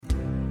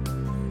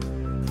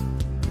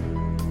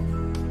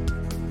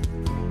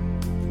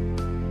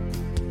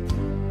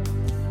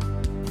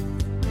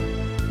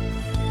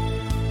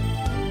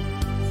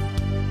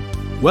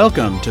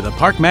Welcome to the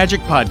Park Magic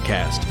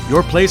Podcast,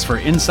 your place for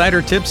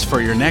insider tips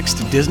for your next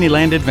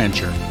Disneyland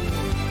adventure.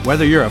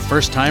 Whether you're a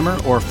first-timer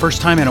or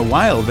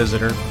first-time-in-a-while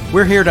visitor,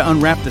 we're here to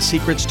unwrap the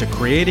secrets to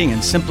creating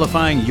and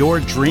simplifying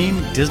your dream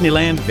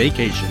Disneyland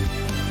vacation.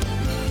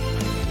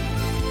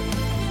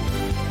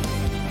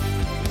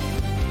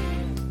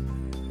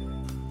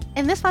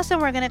 In this lesson,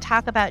 we're going to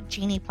talk about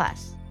Genie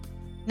Plus.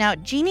 Now,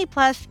 Genie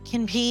Plus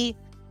can be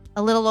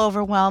a little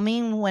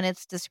overwhelming when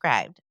it's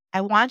described. I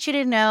want you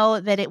to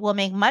know that it will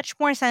make much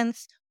more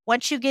sense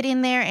once you get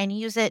in there and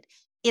use it.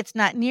 It's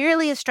not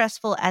nearly as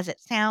stressful as it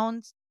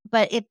sounds,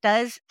 but it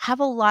does have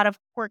a lot of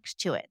quirks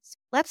to it.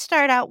 Let's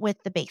start out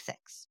with the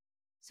basics.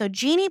 So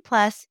Genie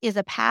Plus is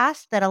a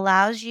pass that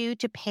allows you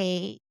to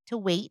pay to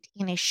wait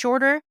in a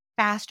shorter,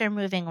 faster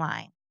moving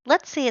line.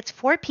 Let's say it's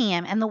 4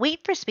 p.m. and the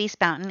wait for Space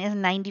Mountain is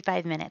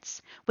 95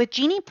 minutes. With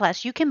Genie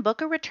Plus, you can book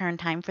a return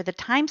time for the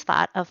time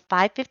slot of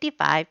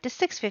 5:55 to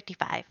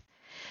 6:55.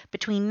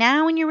 Between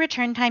now and your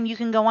return time, you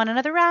can go on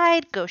another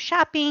ride, go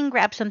shopping,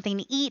 grab something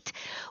to eat.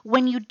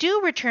 When you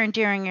do return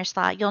during your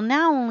slot, you'll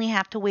now only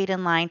have to wait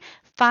in line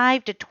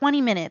 5 to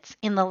 20 minutes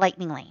in the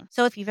lightning lane.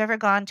 So if you've ever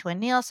gone to a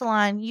nail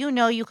salon, you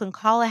know you can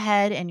call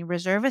ahead and you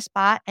reserve a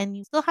spot and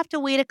you still have to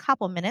wait a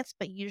couple minutes,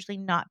 but usually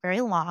not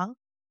very long.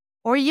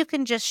 Or you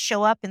can just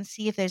show up and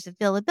see if there's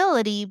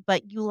availability,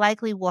 but you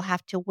likely will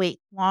have to wait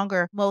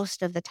longer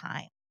most of the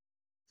time.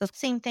 So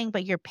same thing,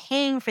 but you're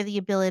paying for the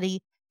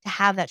ability to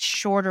have that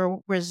shorter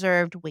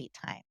reserved wait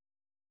time.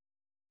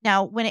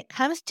 Now, when it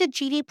comes to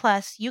Genie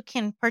Plus, you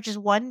can purchase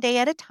one day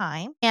at a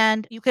time,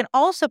 and you can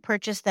also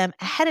purchase them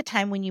ahead of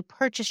time when you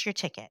purchase your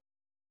ticket.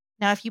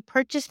 Now, if you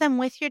purchase them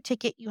with your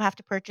ticket, you have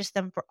to purchase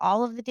them for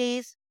all of the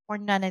days or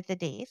none of the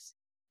days.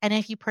 And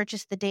if you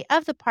purchase the day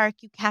of the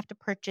park, you have to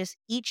purchase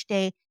each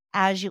day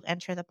as you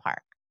enter the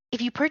park.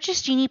 If you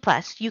purchase Genie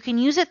Plus, you can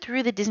use it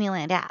through the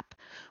Disneyland app.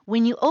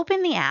 When you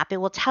open the app, it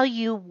will tell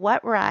you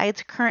what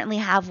rides currently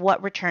have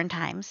what return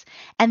times,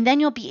 and then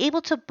you'll be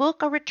able to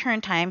book a return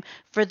time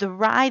for the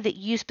ride that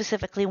you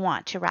specifically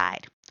want to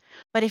ride.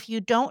 But if you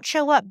don't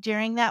show up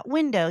during that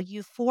window,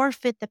 you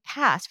forfeit the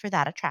pass for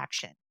that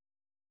attraction.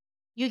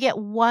 You get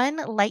one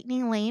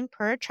lightning lane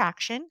per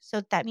attraction,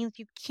 so that means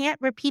you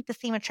can't repeat the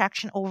same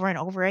attraction over and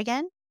over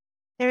again.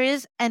 There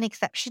is an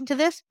exception to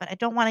this, but I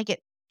don't want to get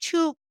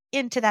too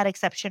into that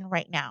exception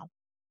right now.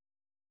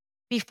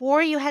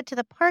 Before you head to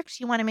the parks,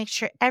 you want to make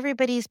sure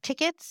everybody's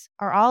tickets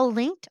are all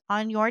linked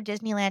on your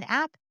Disneyland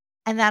app,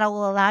 and that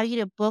will allow you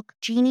to book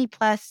Genie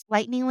Plus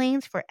lightning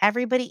lanes for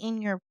everybody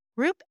in your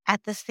group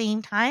at the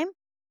same time.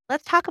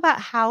 Let's talk about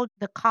how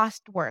the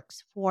cost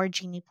works for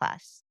Genie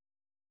Plus.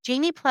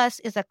 Genie Plus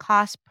is a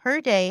cost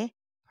per day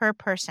per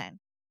person.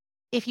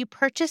 If you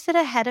purchase it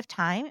ahead of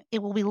time,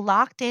 it will be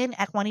locked in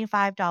at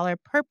 $25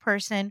 per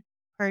person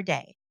per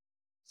day.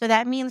 So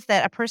that means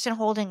that a person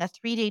holding a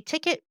 3-day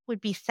ticket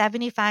would be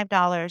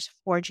 $75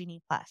 for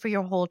Genie Plus for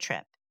your whole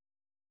trip.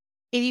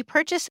 If you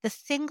purchase the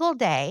single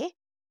day,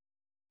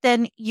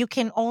 then you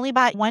can only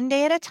buy one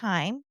day at a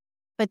time,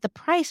 but the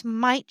price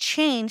might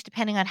change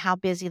depending on how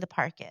busy the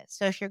park is.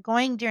 So if you're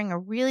going during a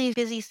really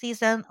busy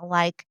season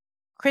like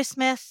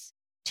Christmas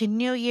to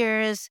New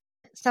Year's,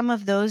 some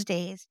of those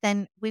days,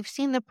 then we've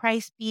seen the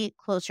price be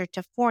closer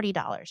to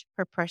 $40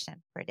 per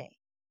person per day.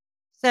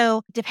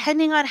 So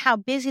depending on how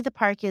busy the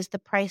park is, the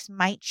price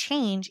might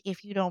change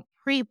if you don't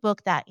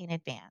pre-book that in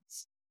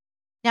advance.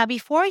 Now,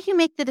 before you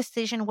make the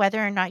decision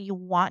whether or not you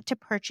want to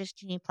purchase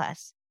Genie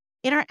Plus,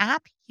 in our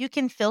app, you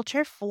can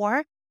filter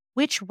for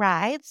which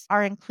rides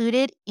are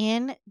included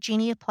in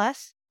Genie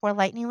Plus for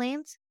lightning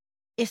lanes.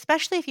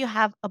 Especially if you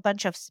have a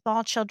bunch of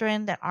small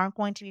children that aren't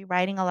going to be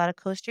riding a lot of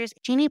coasters,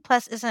 Genie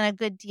Plus isn't a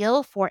good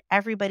deal for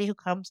everybody who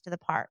comes to the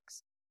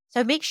parks.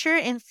 So make sure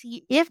and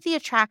see if the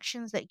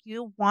attractions that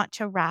you want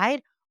to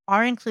ride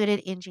are included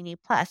in Genie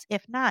Plus.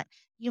 If not,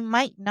 you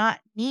might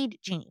not need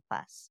Genie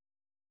Plus.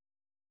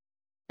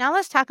 Now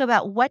let's talk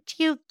about what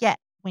do you get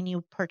when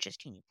you purchase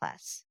Genie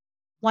Plus.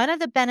 One of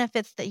the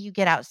benefits that you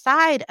get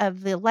outside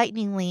of the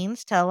lightning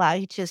lanes to allow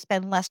you to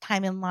spend less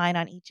time in line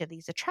on each of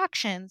these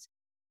attractions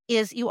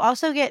is you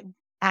also get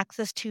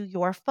access to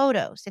your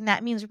photos. And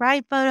that means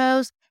ride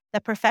photos,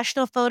 the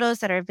professional photos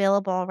that are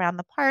available around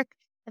the park,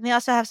 and they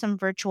also have some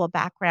virtual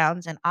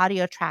backgrounds and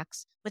audio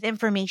tracks with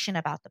information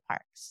about the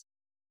parks.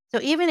 So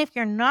even if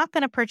you're not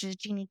going to purchase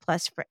Genie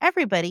Plus for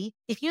everybody,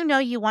 if you know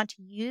you want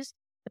to use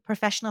the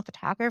professional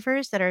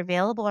photographers that are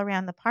available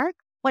around the park,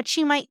 what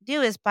you might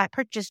do is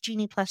purchase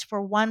Genie Plus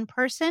for one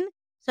person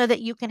so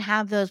that you can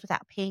have those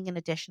without paying an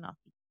additional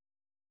fee.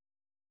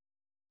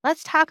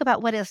 Let's talk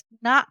about what is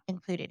not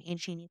included in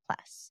Genie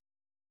Plus.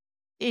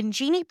 In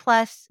Genie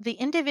Plus, the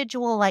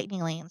individual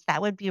lightning lanes,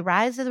 that would be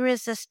Rise of the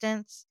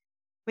Resistance,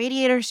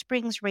 Radiator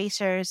Springs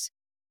Racers,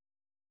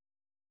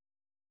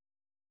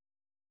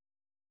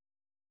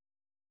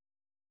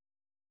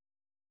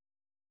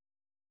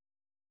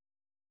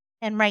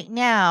 and right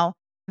now,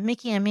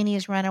 Mickey and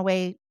Minnie's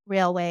Runaway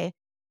Railway,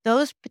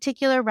 those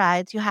particular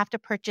rides you have to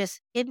purchase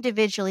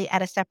individually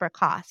at a separate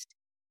cost.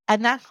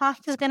 And that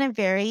cost is going to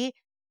vary,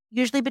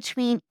 usually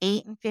between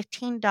 $8 and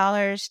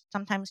 $15,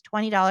 sometimes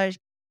 $20,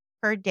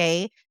 per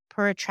day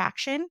per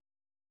attraction.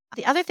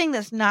 The other thing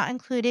that's not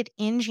included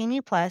in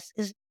Genie Plus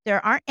is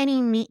there aren't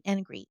any meet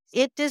and greets.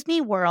 At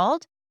Disney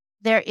World,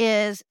 there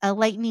is a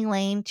lightning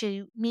lane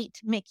to meet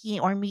Mickey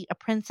or meet a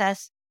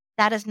princess.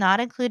 That is not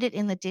included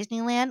in the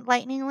Disneyland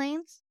lightning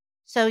lanes.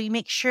 So you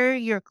make sure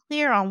you're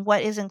clear on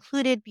what is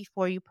included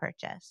before you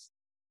purchase.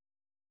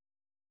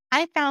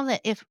 I found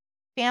that if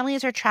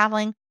families are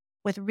traveling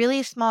with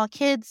really small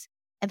kids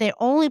and they're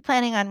only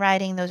planning on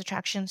riding those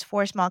attractions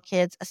for small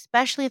kids,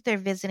 especially if they're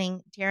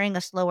visiting during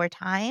a slower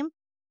time,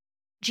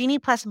 Genie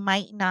Plus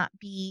might not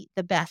be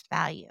the best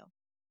value.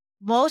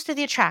 Most of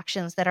the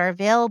attractions that are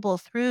available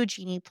through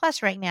Genie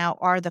Plus right now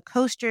are the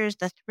coasters,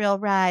 the thrill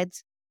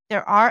rides.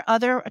 There are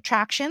other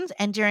attractions,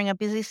 and during a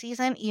busy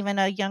season, even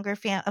a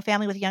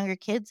family with younger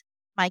kids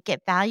might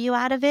get value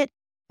out of it.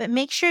 But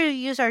make sure you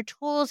use our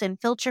tools and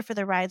filter for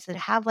the rides that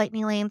have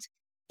lightning lanes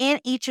and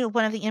each of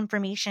one of the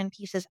information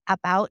pieces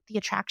about the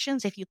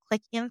attractions. If you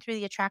click in through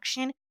the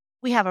attraction,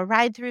 we have a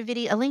ride-through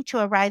video, a link to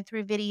a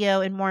ride-through video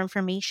and more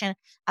information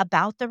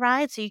about the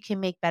ride so you can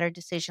make better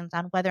decisions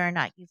on whether or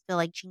not you feel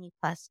like Genie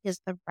Plus is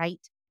the right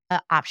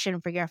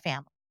option for your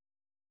family.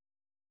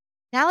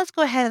 Now let's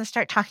go ahead and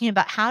start talking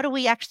about how do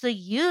we actually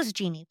use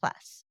Genie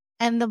Plus.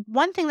 And the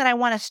one thing that I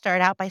want to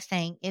start out by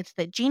saying is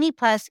that Genie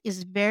Plus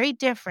is very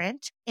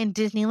different in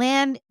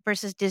Disneyland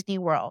versus Disney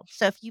World.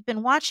 So if you've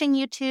been watching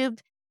YouTube,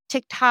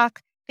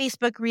 TikTok,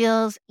 Facebook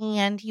Reels,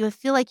 and you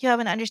feel like you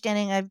have an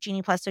understanding of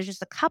Genie Plus, there's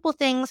just a couple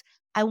things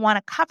I want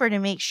to cover to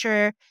make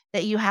sure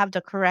that you have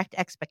the correct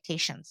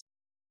expectations.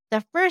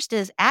 The first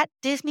is at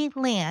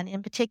Disneyland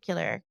in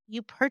particular,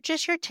 you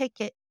purchase your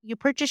ticket, you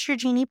purchase your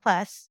Genie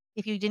Plus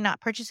if you did not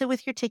purchase it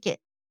with your ticket,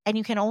 and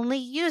you can only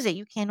use it,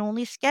 you can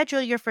only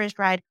schedule your first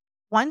ride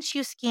once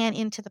you scan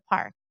into the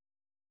park.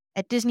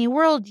 At Disney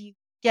World, you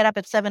get up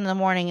at 7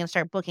 a.m. and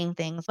start booking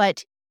things.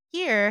 But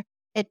here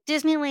at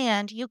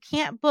Disneyland, you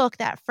can't book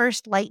that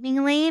first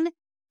lightning lane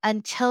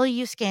until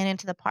you scan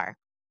into the park.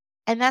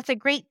 And that's a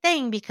great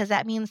thing because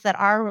that means that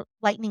our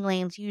lightning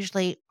lanes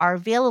usually are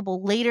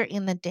available later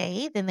in the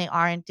day than they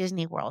are in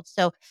Disney World.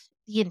 So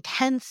the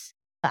intense,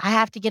 I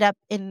have to get up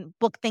and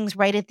book things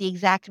right at the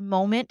exact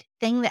moment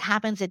thing that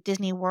happens at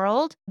Disney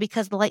World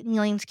because the lightning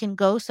lanes can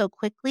go so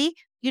quickly.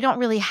 You don't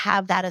really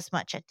have that as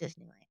much at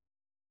Disneyland.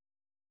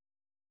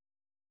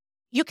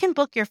 You can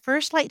book your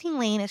first lightning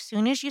lane as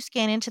soon as you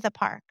scan into the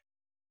park.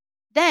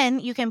 Then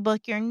you can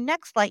book your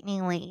next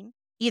lightning lane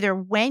either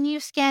when you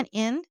scan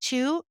in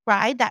to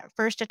ride that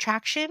first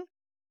attraction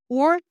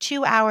or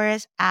 2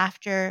 hours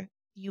after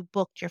you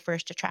booked your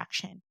first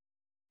attraction.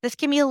 This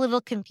can be a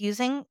little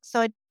confusing, so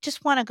I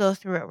just want to go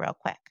through it real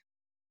quick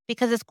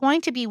because it's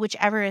going to be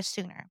whichever is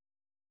sooner.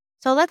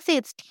 So let's say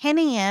it's 10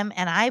 a.m.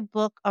 and I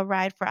book a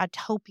ride for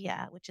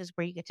Autopia, which is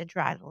where you get to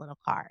drive the little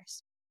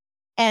cars.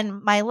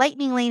 And my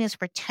lightning lane is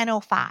for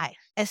 10:05.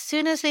 As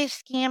soon as they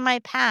scan my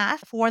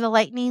path for the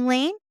lightning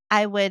lane,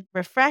 I would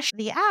refresh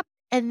the app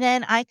and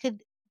then I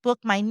could book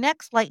my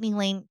next lightning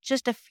lane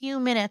just a few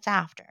minutes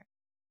after.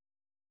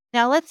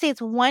 Now, let's say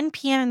it's 1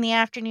 p.m. in the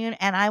afternoon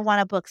and I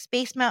want to book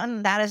Space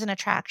Mountain. That is an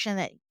attraction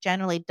that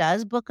generally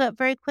does book up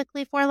very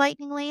quickly for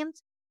lightning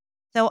lanes.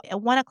 So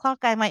at 1 o'clock,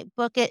 I might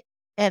book it.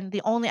 And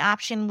the only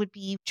option would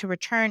be to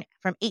return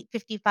from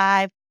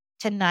 8:55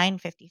 to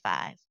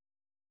 9:55.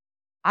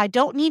 I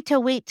don't need to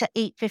wait to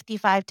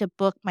 8:55 to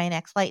book my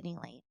next lightning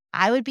lane.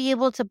 I would be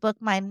able to book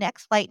my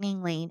next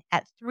lightning lane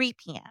at 3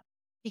 p.m.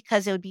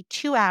 because it would be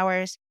 2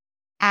 hours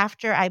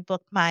after I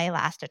booked my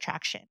last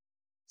attraction.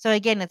 So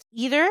again, it's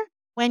either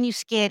when you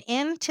scan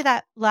into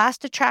that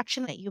last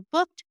attraction that you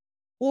booked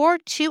or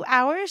 2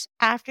 hours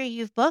after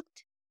you've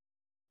booked,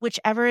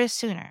 whichever is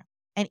sooner.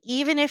 And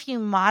even if you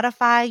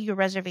modify your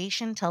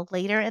reservation till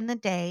later in the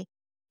day,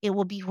 it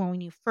will be when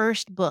you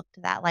first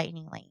booked that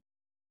lightning lane.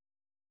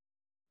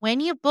 When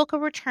you book a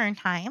return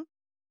time,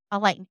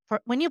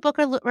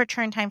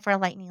 return time for a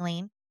lightning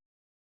lane,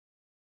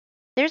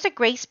 there's a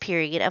grace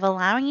period of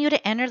allowing you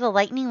to enter the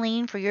lightning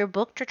lane for your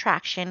booked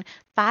attraction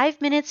 5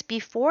 minutes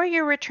before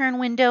your return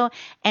window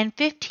and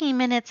 15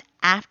 minutes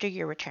after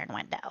your return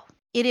window.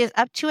 It is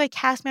up to a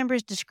cast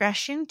member's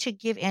discretion to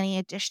give any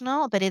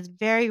additional, but it's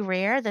very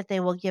rare that they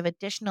will give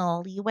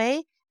additional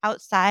leeway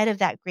outside of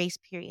that grace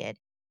period,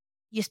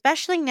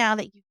 especially now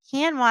that you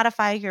can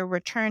modify your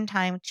return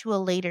time to a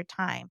later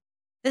time.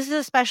 This is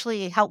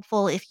especially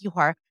helpful if you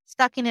are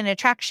stuck in an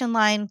attraction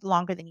line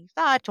longer than you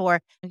thought,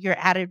 or you're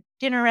at a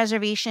dinner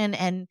reservation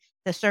and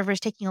the server is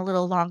taking a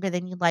little longer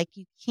than you'd like.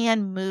 You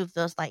can move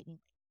those lightning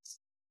lanes.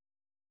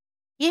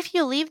 If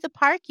you leave the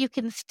park, you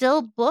can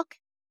still book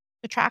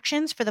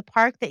attractions for the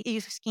park that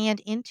you've scanned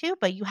into,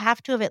 but you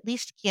have to have at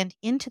least scanned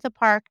into the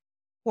park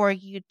for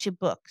you to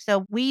book.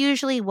 So we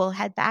usually will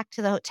head back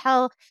to the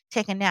hotel,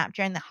 take a nap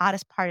during the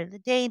hottest part of the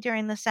day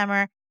during the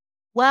summer.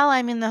 While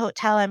I'm in the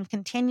hotel, I'm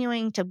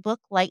continuing to book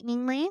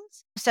lightning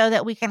lanes so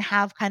that we can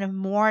have kind of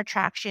more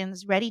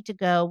attractions ready to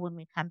go when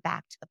we come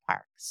back to the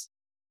parks.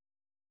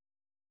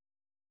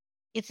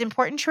 It's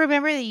important to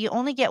remember that you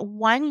only get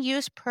one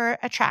use per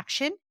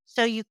attraction,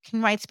 so you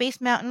can ride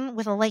Space Mountain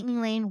with a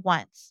lightning lane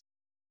once.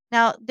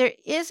 Now, there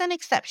is an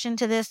exception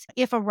to this.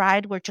 If a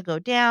ride were to go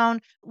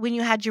down, when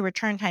you had your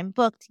return time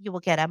booked, you will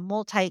get a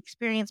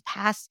multi-experience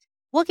pass.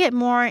 We'll get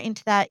more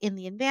into that in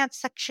the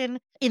advanced section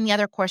in the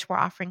other course we're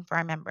offering for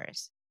our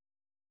members.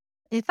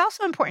 It's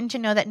also important to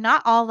know that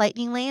not all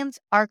lightning lanes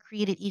are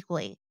created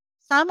equally.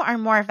 Some are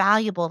more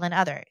valuable than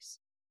others.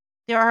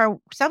 There are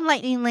some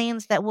lightning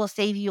lanes that will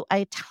save you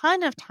a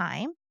ton of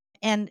time,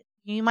 and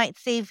you might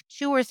save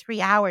 2 or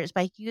 3 hours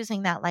by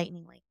using that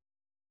lightning lane.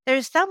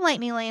 There's some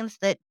lightning lanes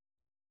that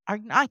are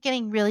not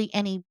getting really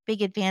any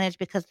big advantage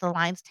because the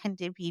lines tend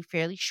to be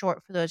fairly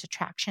short for those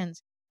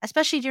attractions,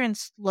 especially during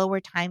slower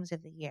times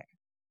of the year.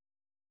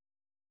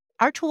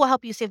 Our tool will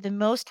help you save the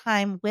most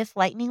time with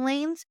lightning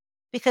lanes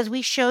because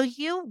we show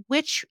you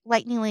which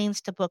lightning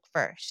lanes to book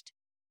first.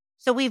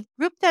 So we've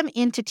grouped them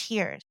into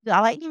tiers. The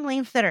lightning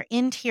lanes that are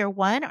in tier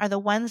 1 are the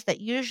ones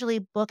that usually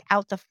book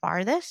out the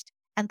farthest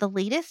and the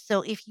latest.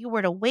 So if you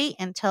were to wait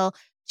until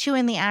 2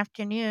 in the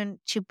afternoon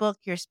to book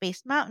your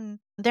Space Mountain,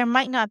 there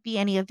might not be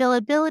any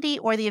availability,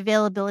 or the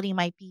availability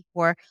might be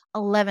for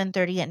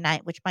 11:30 at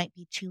night, which might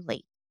be too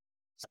late.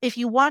 So if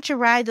you want to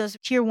ride those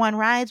tier 1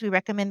 rides, we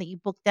recommend that you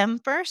book them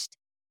first,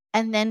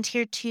 and then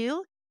tier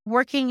 2,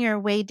 working your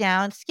way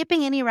down,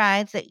 skipping any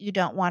rides that you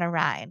don't want to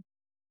ride.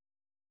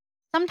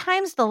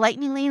 Sometimes the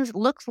lightning lanes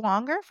looks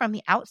longer from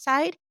the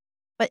outside,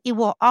 but it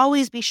will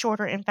always be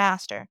shorter and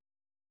faster.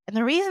 And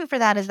the reason for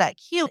that is that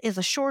queue is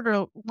a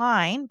shorter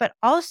line, but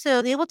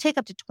also they will take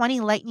up to 20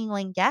 lightning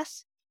lane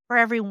guests for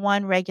every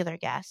one regular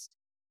guest.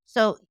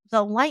 So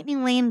the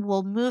lightning lane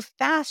will move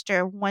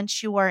faster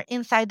once you are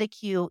inside the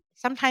queue,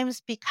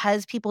 sometimes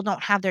because people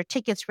don't have their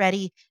tickets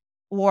ready,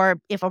 or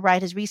if a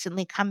ride has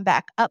recently come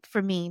back up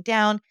from being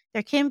down,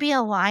 there can be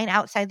a line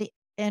outside the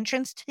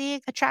entrance to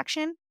the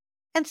attraction.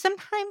 And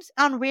sometimes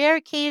on rare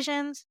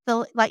occasions,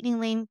 the lightning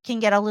lane can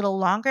get a little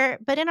longer,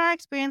 but in our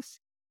experience,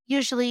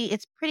 usually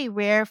it's pretty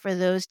rare for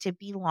those to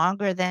be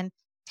longer than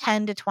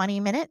 10 to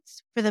 20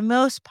 minutes. For the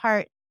most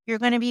part, you're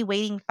going to be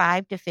waiting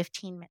 5 to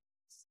 15 minutes.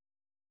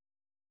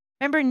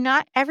 Remember,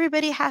 not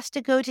everybody has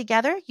to go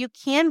together. You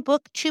can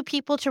book 2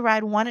 people to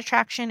ride one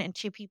attraction and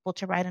 2 people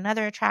to ride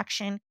another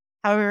attraction.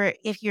 However,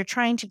 if you're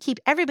trying to keep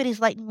everybody's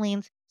lightning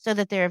lanes so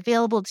that they're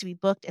available to be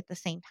booked at the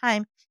same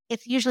time,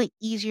 it's usually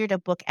easier to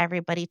book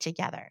everybody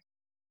together.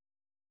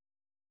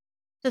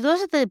 So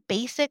those are the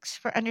basics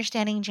for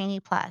understanding Genie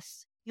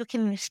Plus. You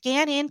can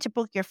scan in to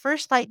book your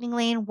first lightning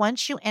lane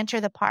once you enter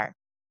the park.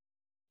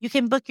 You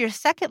can book your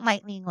second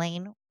lightning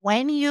lane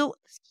when you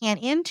scan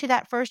into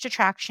that first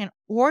attraction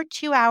or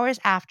 2 hours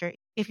after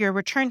if your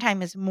return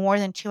time is more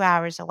than 2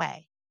 hours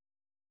away.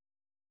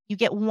 You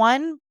get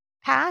 1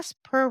 pass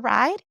per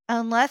ride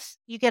unless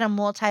you get a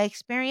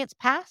multi-experience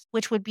pass,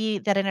 which would be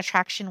that an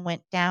attraction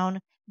went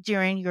down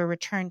during your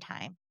return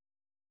time.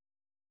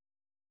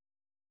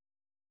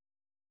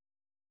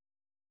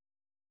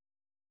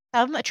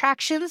 Some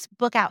attractions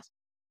book out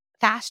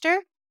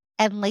faster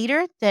and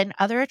later than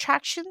other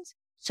attractions.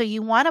 So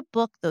you want to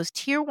book those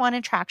tier 1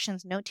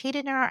 attractions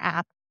notated in our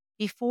app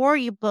before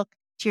you book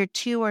tier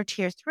 2 or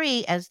tier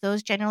 3, as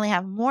those generally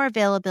have more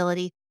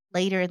availability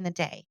later in the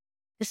day.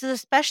 This is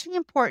especially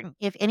important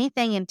if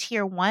anything in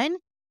tier 1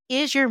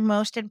 is your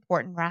most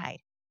important ride.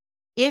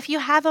 If you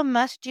have a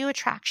must-do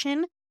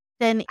attraction,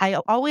 then I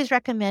always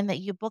recommend that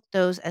you book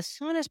those as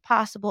soon as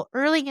possible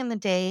early in the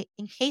day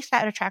in case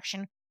that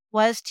attraction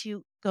was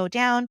to go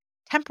down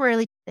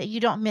temporarily, that you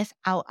don't miss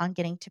out on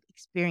getting to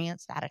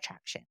experience that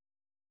attraction.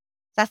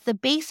 That's the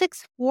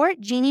basics for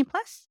Genie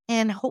Plus,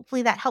 and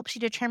hopefully that helps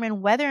you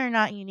determine whether or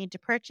not you need to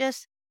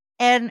purchase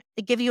and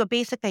give you a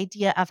basic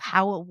idea of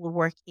how it would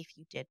work if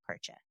you did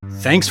purchase.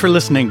 Thanks for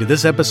listening to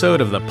this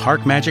episode of the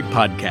Park Magic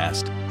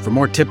Podcast. For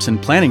more tips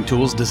and planning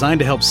tools designed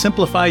to help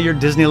simplify your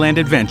Disneyland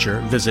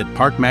adventure, visit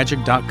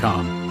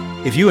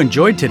parkmagic.com. If you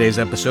enjoyed today's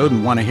episode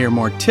and want to hear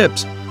more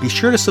tips, be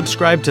sure to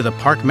subscribe to the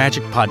Park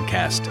Magic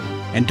Podcast.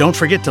 And don't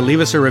forget to leave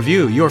us a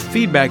review. Your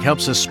feedback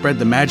helps us spread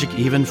the magic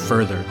even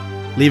further.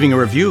 Leaving a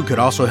review could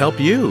also help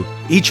you.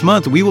 Each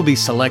month, we will be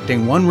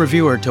selecting one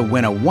reviewer to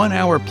win a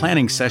 1-hour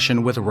planning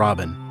session with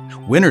Robin.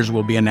 Winners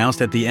will be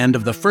announced at the end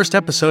of the first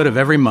episode of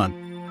every month.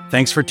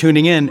 Thanks for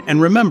tuning in,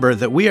 and remember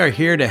that we are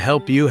here to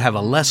help you have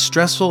a less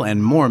stressful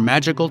and more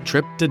magical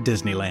trip to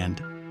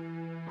Disneyland.